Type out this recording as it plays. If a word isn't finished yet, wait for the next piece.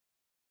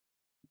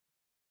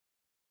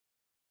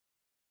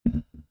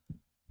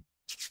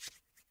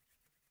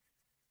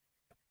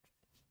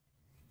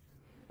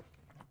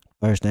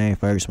First thing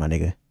first, my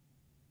nigga.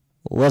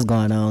 What's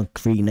going on,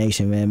 Freak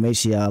Nation, man? Make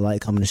sure y'all like,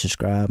 comment, and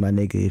subscribe, my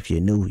nigga, if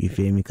you're new, you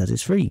feel me? Because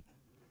it's free.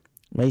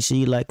 Make sure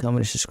you like,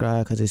 comment, and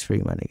subscribe because it's free,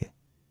 my nigga.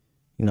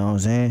 You know what I'm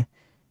saying?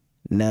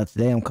 Now,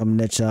 today I'm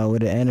coming at y'all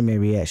with an anime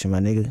reaction, my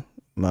nigga.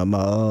 My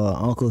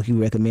uncle, he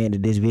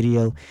recommended this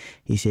video.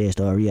 He said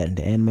start reacting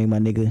to anime, my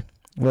nigga.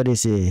 What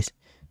this is?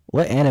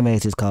 What anime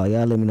is this called?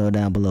 Y'all let me know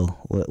down below.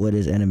 What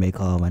is anime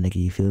called, my nigga?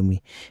 You feel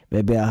me?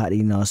 Maybe I'll have to,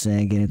 you know what I'm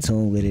saying, get in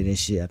tune with it and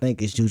shit. I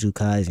think it's Jujutsu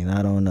Kaisen.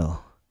 I don't know.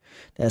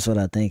 That's what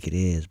I think it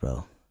is,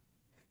 bro.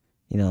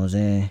 You know what I'm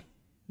saying?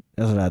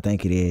 That's what I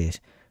think it is.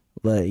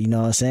 But, you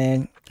know what I'm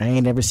saying? I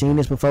ain't never seen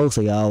this before,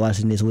 so y'all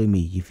watching this with me.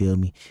 You feel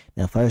me?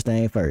 Now, first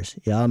thing first.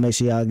 Y'all make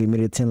sure y'all give me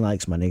the 10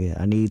 likes, my nigga.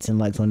 I need 10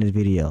 likes on this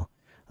video.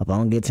 If I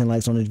don't get 10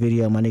 likes on this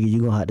video, my nigga, you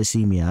gonna have to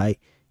see me, alright?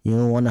 You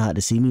don't wanna have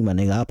to see me, my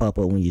nigga. I pop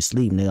up when you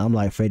sleep, nigga. I'm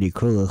like Freddy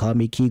Krueger. Call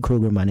me Key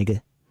Krueger, my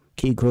nigga.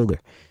 Key Krueger.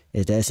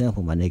 It's that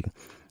simple, my nigga.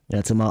 Now,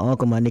 to my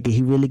uncle, my nigga,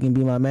 he really can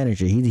be my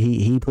manager.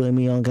 He putting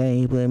me on game.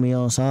 He putting me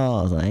on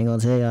songs. I ain't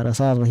gonna tell y'all the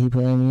songs, but he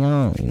putting me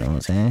on. You know what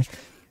I'm saying?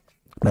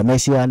 But make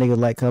sure y'all niggas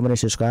like, comment, and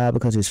subscribe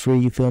because it's free.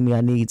 You feel me?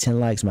 I need 10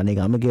 likes, my nigga.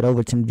 I'm gonna get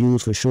over 10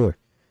 views for sure.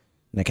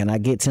 Now, can I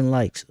get 10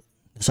 likes?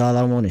 That's all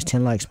I want is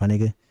 10 likes, my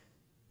nigga.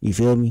 You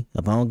feel me?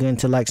 If I don't get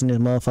 10 likes in this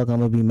motherfucker,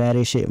 I'm gonna be mad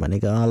as shit, my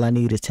nigga. All I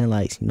need is 10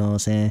 likes. You know what I'm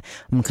saying?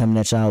 I'm coming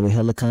at y'all with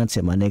hella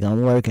content, my nigga.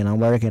 I'm working. You know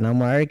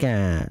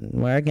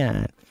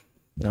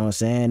what I'm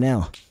saying?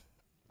 Now,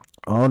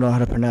 I don't know how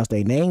to pronounce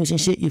their names and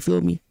shit, you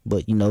feel me?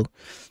 But, you know,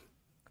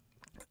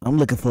 I'm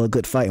looking for a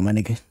good fight, my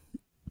nigga.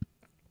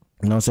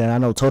 You know what I'm saying? I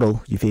know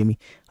Todo, you feel me?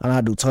 I know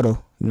how to do Todo,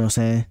 you know what I'm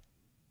saying?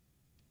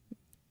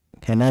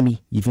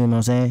 Hanami, you feel me what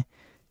I'm saying?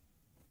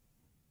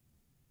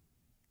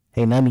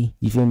 Hey Nami,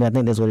 you feel me? I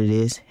think that's what it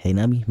is. Hey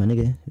Nami, my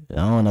nigga. I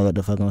don't know what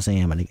the fuck I'm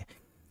saying, my nigga.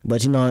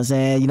 But you know what I'm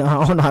saying? You know,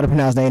 I don't know how to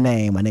pronounce their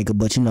name, my nigga.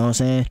 But you know what I'm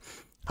saying?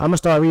 I'm gonna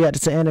start reacting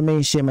to anime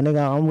and shit, my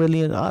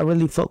nigga. I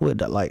really fuck with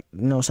that. Like,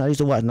 you know, so I used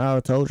to watch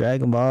Naruto,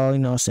 Dragon Ball, you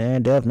know what I'm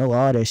saying? Death Note,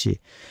 all that shit.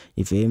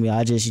 You feel me?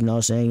 I just, you know what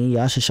I'm saying?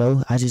 Y'all should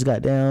show. I just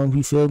got down,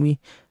 you feel me?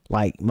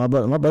 Like, my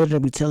brother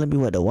be telling me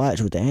what to watch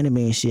with the anime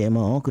and shit, and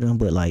my uncle them,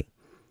 but like,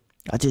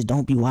 I just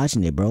don't be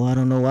watching it, bro. I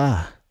don't know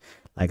why.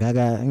 Like, I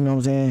got, you know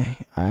what I'm saying?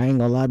 I ain't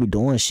gonna lie, I be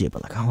doing shit,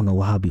 but like, I don't know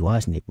why I be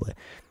watching it, but.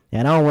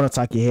 And I don't want to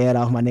talk your head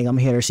off, my nigga. I'm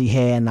here to see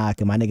head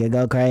knocking. My nigga,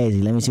 go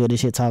crazy. Let me see what this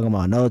shit talking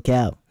about. No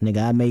cap.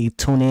 Nigga, I made you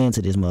tune in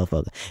to this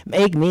motherfucker.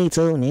 Make me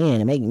tune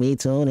in. Make me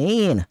tune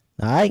in.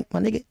 Alright, my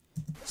nigga.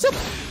 Super.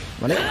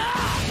 My nigga.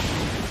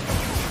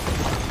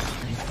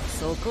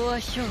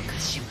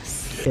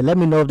 Hey, let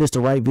me know if this the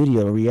right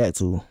video to react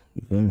to.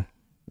 You feel me?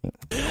 My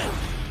friend.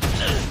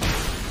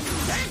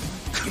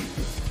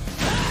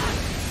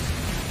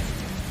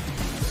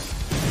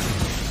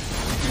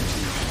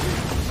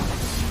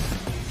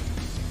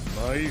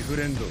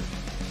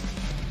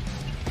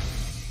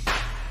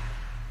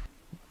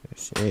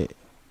 Shit.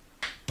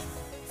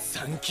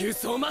 Thank you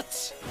so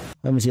much.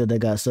 Let me see if they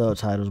got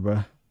subtitles,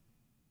 bro.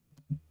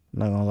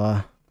 Not gonna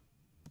lie.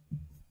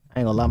 I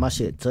ain't gonna lie, my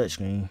shit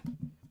touchscreen.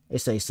 It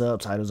say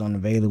subtitles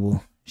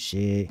unavailable.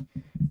 Shit.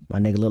 My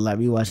nigga look like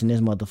we watching this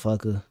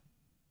motherfucker.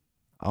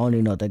 I don't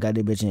even know if they got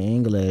this bitch in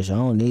English. I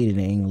don't need it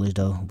in English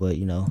though, but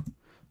you know.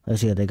 Let's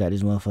see if they got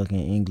this motherfucker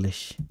in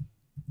English.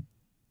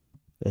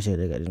 Let's see if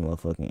they got this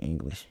motherfucker in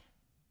English.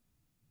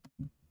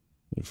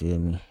 You feel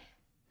me?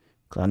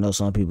 Cause I know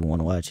some people want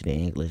to watch it in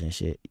English and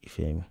shit. You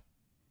feel me?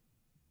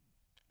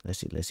 Let's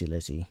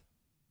see.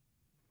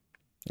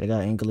 They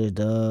got English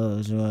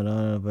dubs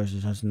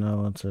versus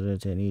to the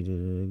technique.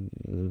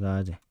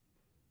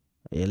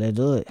 Yeah, let's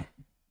do it.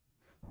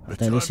 The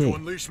time to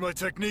unleash my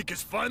technique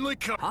is finally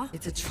come. Huh?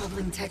 It's a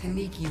troubling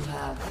technique you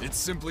have. It's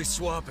simply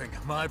swapping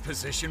my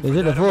position. Is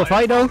it a full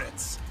fight though?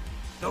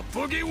 The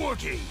boogie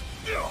woogie.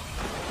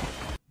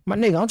 My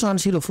nigga, I'm trying to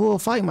see the full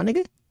fight, my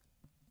nigga.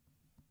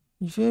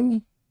 You feel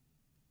me?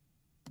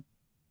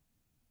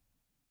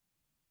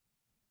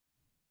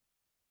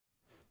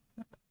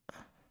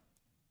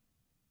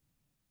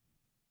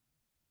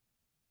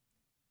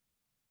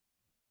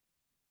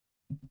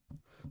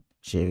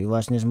 Shit, we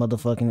watching this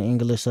motherfucking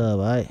English sub,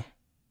 alright?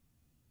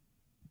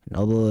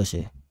 No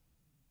bullshit.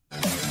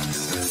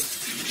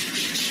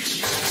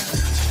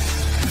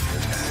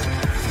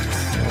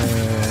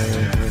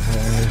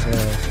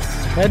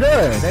 They do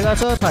it. They got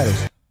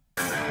subtitles.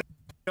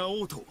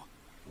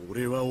 They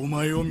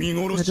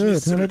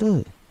do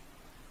it.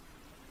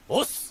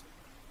 おっす。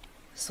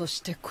そ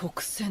して国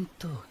戦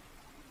と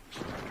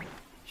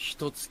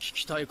一つ聞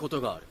きたいこ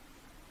とがある。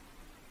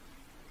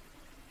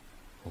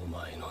お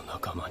前の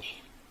仲間に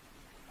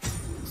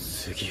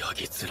継ぎは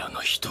ぎ面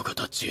の人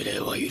型呪霊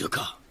はいる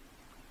か？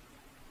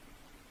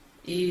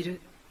い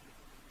る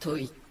と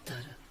言った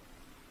ら。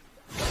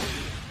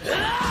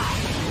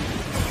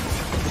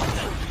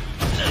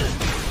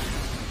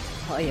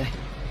早い。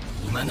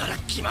今なら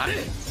決まる。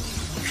国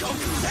戦。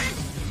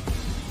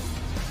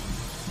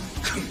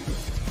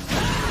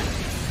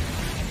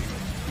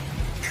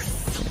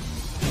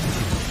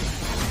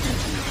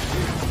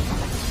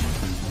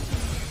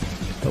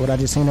What I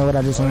just seen, what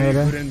I just seen right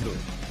there?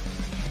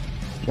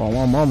 Well,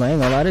 one moment, I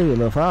ain't gonna lie, this is a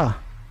little far.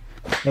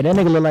 Hey, that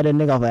nigga look like that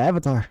nigga off of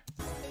Avatar.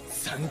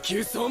 Thank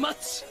you so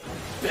much,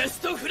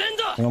 best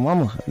friend. Hey,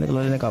 mama, that nigga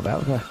look like that nigga off of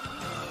Avatar.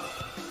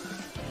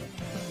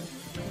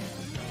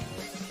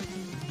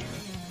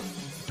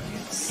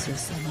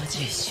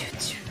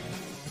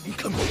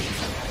 Come on.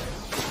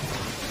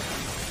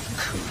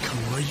 空間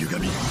は歪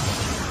み、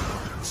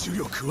重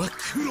力は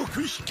黒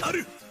く光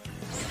る。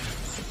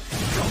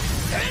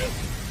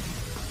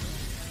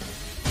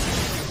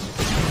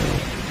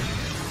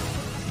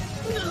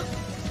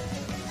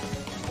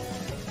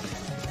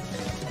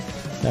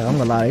Like, I'm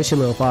gonna lie, this shit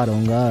a little far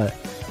on God.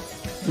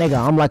 Nigga,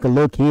 I'm like a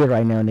little kid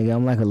right now, nigga.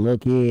 I'm like a little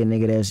kid,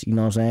 nigga, that's, you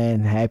know what I'm saying,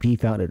 happy he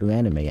found it through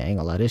anime. I ain't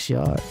gonna lie, this shit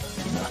hard.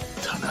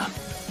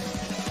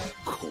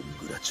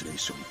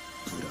 Congratulations,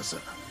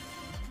 brother.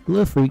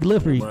 Little freak,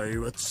 little freak. お前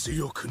は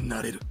強く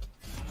なれる。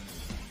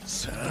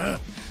さあ、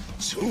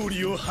調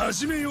理を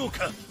始めよう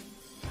か。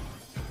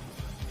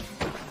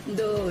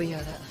どうや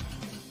ら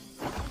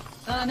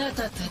あな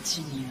たたち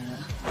には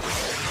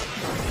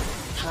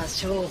多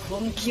少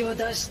本気を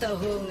出した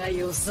方が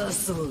良さ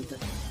そうだ。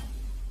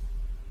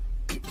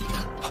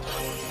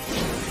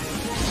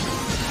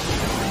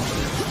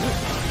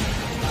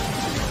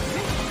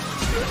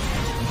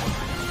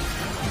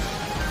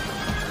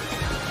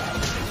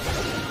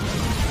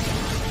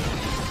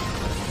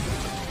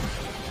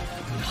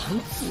なん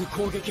つう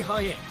攻撃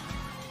範囲。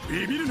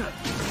ビビるな。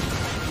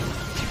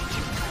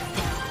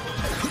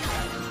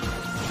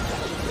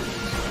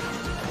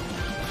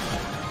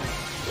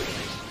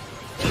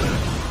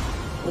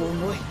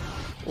重い。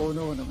お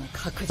のおのが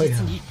確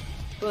実に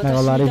私にな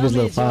んかダメージ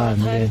を fire,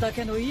 与えるだ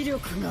けの威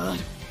力がある。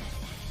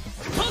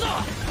そうだ。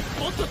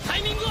もっとタ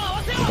イミングを合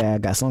わせよう。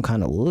 Dad got some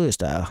kind of wood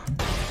style.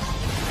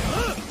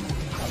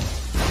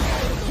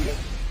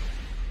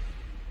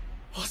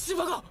 足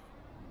場が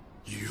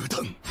油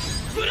断。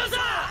ブラザ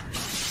ー。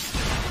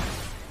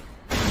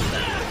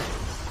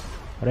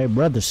Are they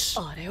brothers?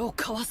 あれを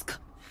かわすか。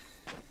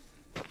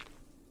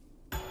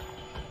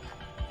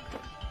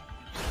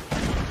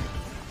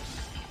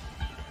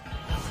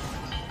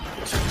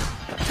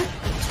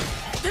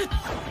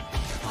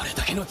あれ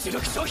だけの磁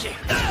力消費。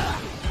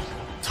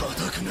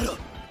叩くなら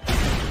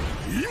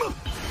今。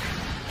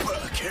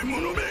化け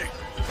物め。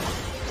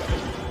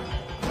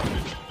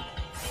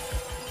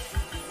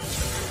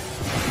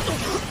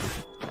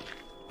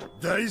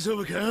大丈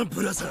夫か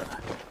ブラザー。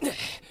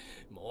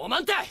もう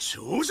満タイ。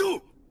頂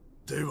上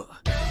では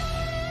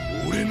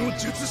俺の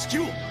術式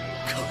を解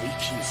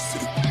禁す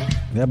る。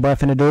 That boy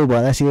finna do,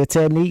 boy. That's your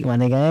technique, my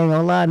nigga. I ain't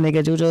gonna lie,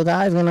 nigga. Juju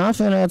guys gonna I'm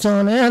finna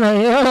tune in,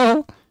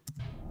 yo.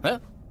 え、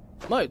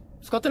前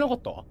使ってなか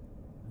った？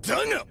だ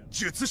が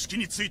術式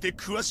について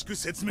詳しく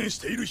説明し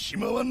ている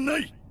暇はな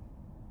い。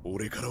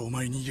俺からお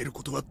前に言える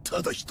ことは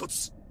ただ一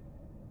つ。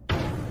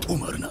止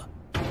まるな。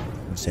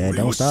 Said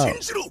don't stop.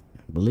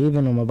 Believe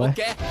in him, my boy.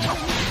 Okay.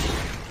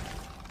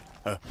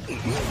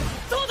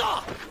 どう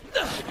だ。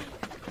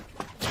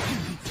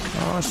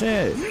 Oh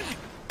shit.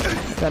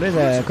 Got his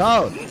ass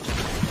caught.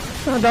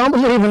 I don't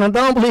believe in him.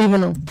 Don't believe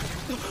in him.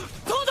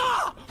 どう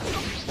だ。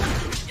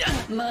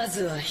ま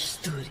ずは一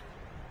人。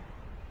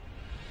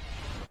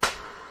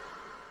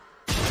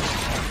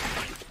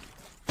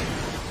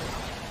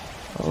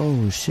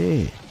Oh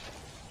shit.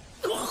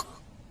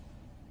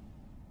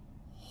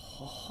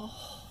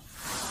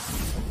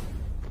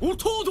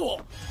 Todo.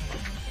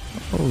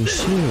 Oh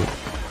shit.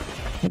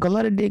 Nigga, a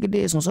lot of nigga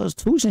did some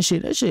substitution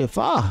shit. That shit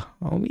fire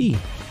on me.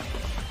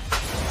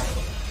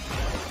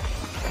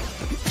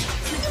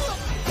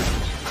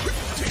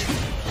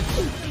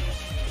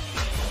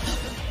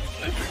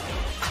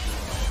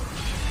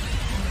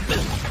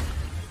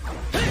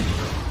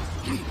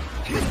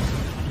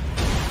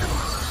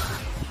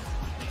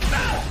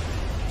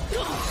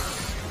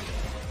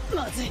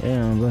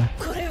 Damn, bro.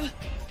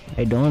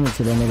 They doing it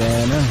to that nigga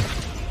right now.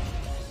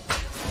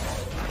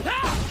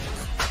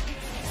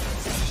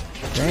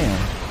 Damn.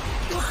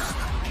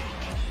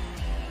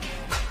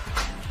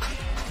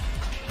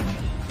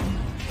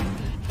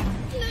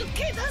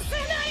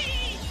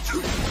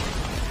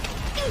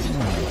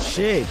 Oh,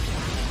 shit.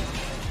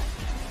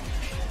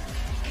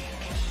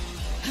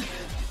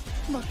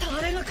 また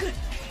あれが来る。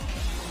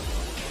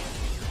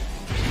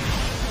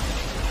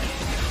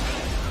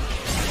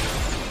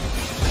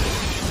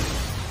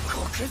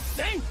国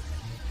戦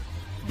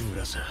ブ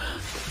ラザー。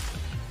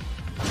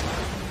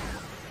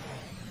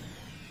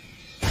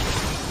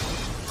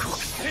国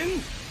戦。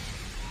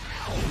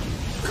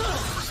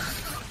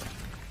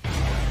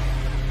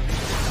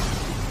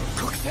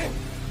国戦。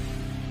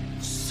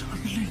三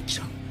連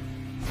チャン。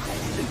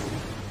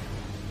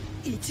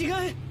一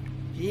丸。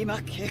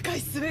今警戒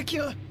すべき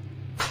は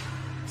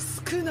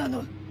スクナ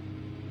の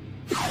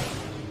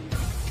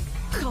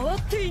変わ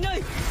っていな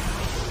い。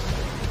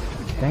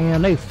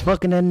 Damn, they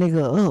fucking that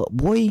nigga up,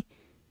 boy.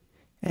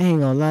 I ain't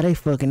gonna lie, they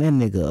fucking that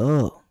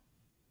nigga up.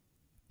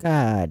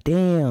 God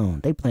damn,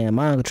 they playing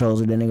mind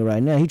controls with that nigga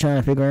right now. He trying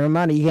to figure him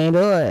out. He can't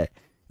do it.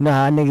 You know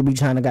how a nigga be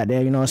trying to got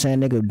there, you know what I'm saying?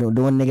 Nigga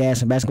doing nigga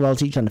ass in basketball,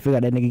 trying to figure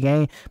out that nigga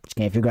game, but you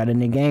can't figure out that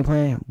nigga game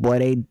plan. Boy,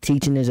 they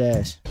teaching his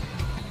ass.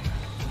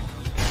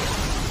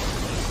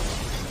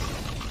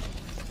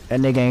 That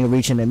nigga ain't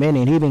reaching a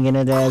minute. He been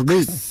getting his ass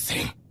beat.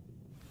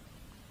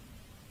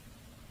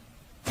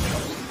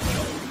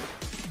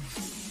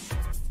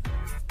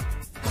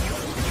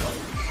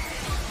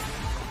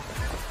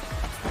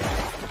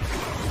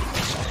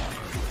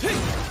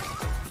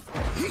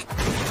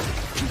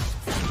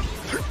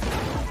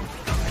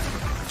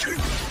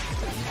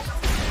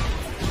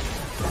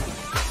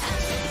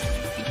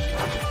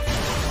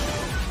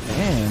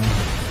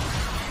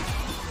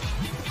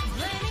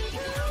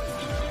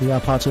 You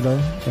got part 2 though.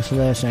 That's the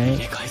last thing.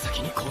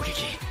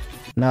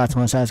 Nah, it's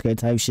one Sasuke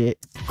type shit.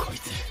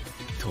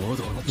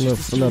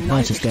 Little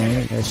punches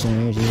game. That's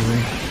serious,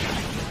 usually.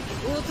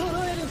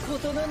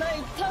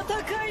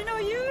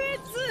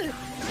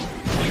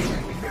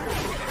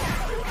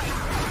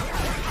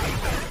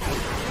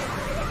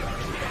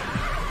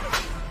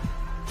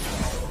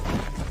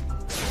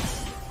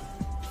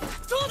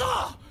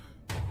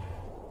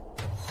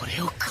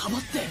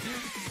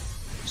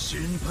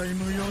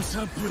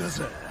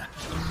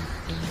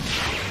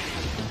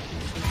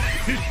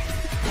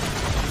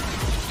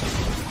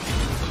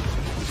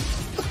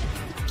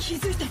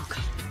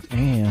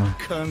 Damn.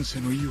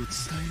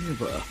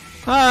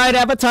 Alright,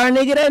 Avatar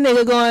nigga, that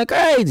nigga going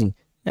crazy.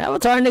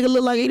 Avatar nigga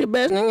look like he the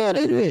best nigga out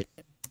of this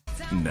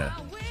bitch. Nah.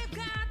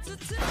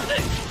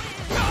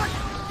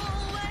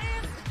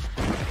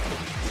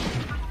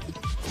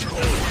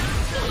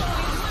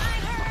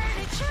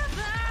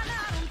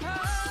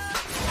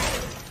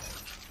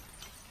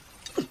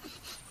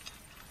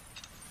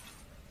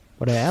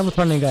 But that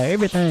Avatar nigga got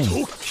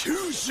everything.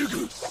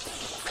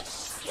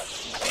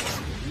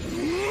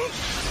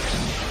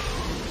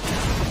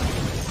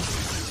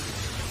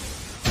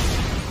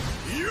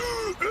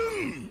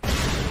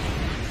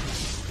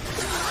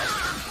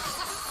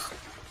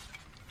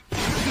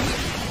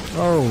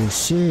 Oh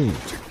shit.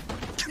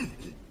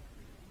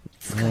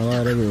 Oh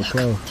wow, that real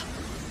close.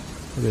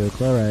 That real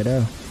close right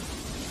there.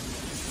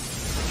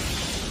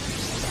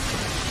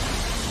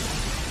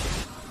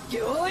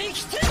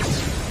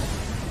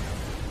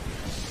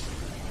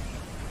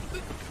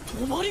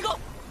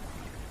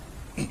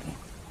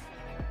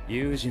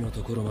 Yuji の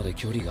ところまで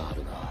距離があ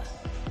るな。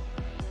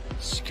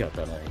仕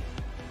方ない。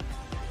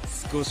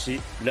少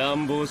し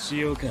乱暴し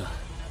ようか。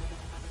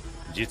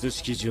術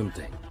式順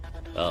天、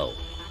青。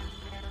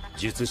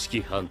術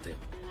式反転、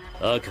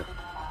赤。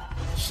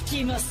引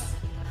きます。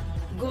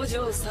五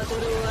条悟を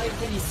相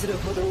手にする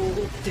ほどお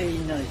ごって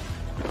いない。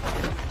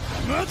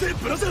待て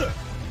ブラザー。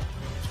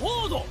ト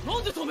ード、な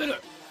んで止める？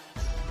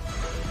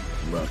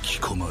巻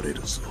き込まれ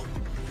るぞ。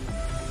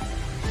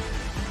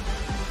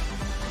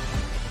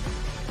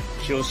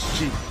挙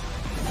式。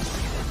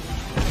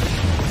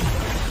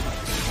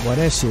Boy,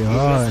 that shit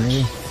hard,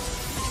 nigga.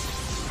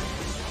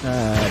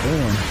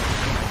 Damn.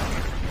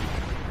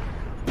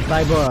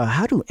 Like, bro,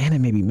 how do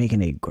anime be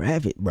making it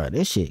graphic, bro?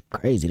 That shit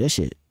crazy. That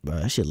shit, bro,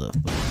 that shit look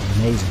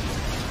amazing.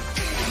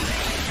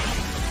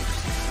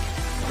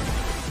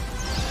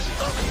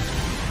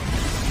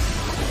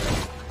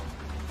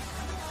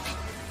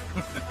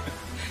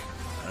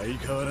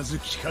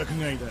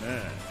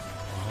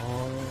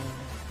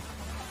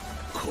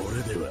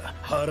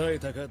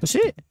 That's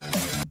it.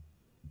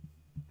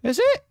 That's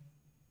it.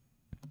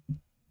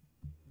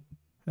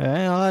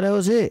 That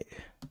was it.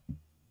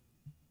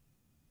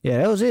 Yeah,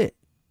 that was it.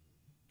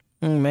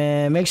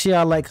 Man, make sure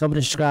y'all like, comment,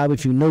 and subscribe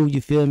if you new. You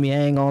feel me? I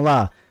ain't gonna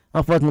lie.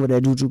 I'm fucking with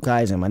that Jujutsu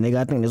Kaisen, my nigga.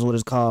 I think that's what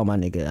it's called, my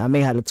nigga. I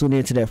may have to tune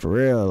into that for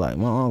real. Like,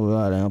 my uncle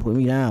out there put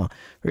me down.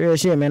 Real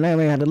shit, man. I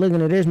may have to look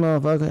into this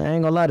motherfucker. I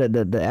ain't gonna lie.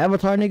 The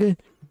Avatar nigga,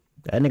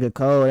 that nigga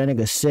cold. That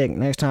nigga sick.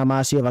 Next time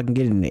I see if I can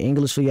get it into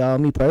English for y'all.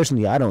 Me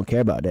personally, I don't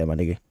care about that, my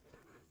nigga.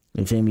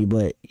 You feel me?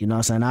 But, you know what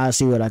I'm saying? I'll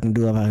see what I can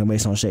do if I can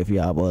make some shit for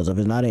y'all boys. If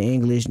it's not in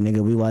English,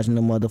 nigga, we watching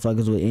them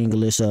motherfuckers with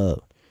English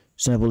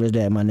simple as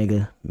that, my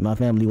nigga. My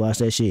family watch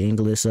that shit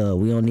English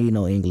we don't need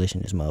no English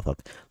in this motherfucker.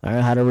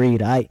 Learn how to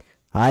read, alright?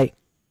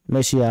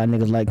 Make sure y'all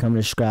niggas like, comment,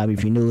 and subscribe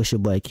if you new. It's your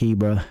boy Key,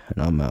 bro.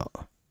 And I'm out.